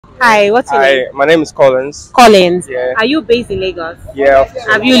Hi, what's your name? Hi, my name is Collins. Collins. Yeah, Are you based in Lagos? yeah,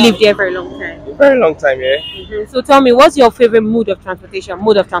 Have you lived there for a long time? a very long time, yeah. So tell me, what's your favorite mode of transportation?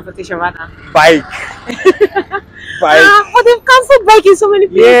 Mode of transportation, rather. Bike, bike. But they've cancelled bike in so many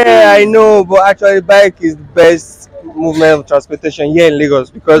Yeah, I places. know, but actually, bike is the best movement of transportation here in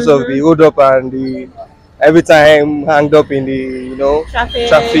Lagos because of the hold up and the every time hanged up in the Traffic.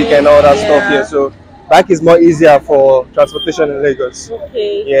 traffic and all that stuff here. Yeah. So, bike is more easier for transportation in Lagos.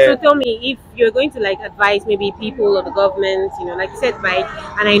 Okay. So Yeah. tell me, if you're going to like advise maybe people or the government, like you said, bike,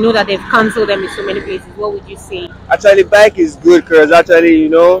 and I know that they've cancelled them in so many places, what would you say? Actually, bike is good because actually,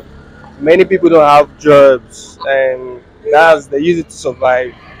 many people don't have jobs and they use it to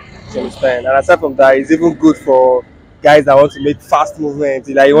survive. You understand? And aside from that, it's even good for guys that want to make fast movements.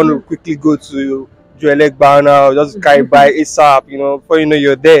 Like you want to quickly go to do a leg burner or just carry by ASAP, before you know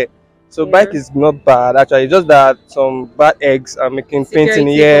you're there. So Yeah. bike is not bad actually. It's just that some bad eggs are making painting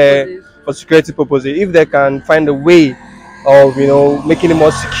Security here purposes. for security purposes. If they can find a way of making it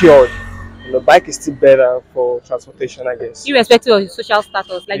more secured, bike is still better for transportation, I guess. Irrespective of your social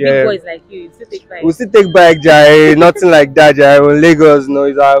status, like big Yeah. boys like you still take bike. We still take bike, Jai. Nothing like that, Jai. In Lagos, no,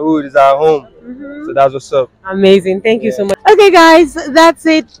 it's our hood, it's our home. So that's what's up. Amazing. Thank you so Yeah. much. Okay, guys, that's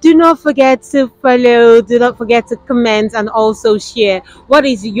it. Do not forget to follow, do not forget to comment, and also share. What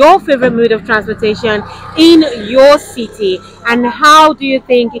is your favorite mode of transportation in your city, and how do you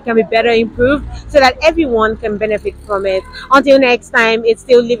think it can be better improved so that everyone can benefit from it? Until next time, it's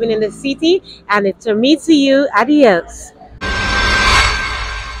still living in the city, and it's from me to you. Adios.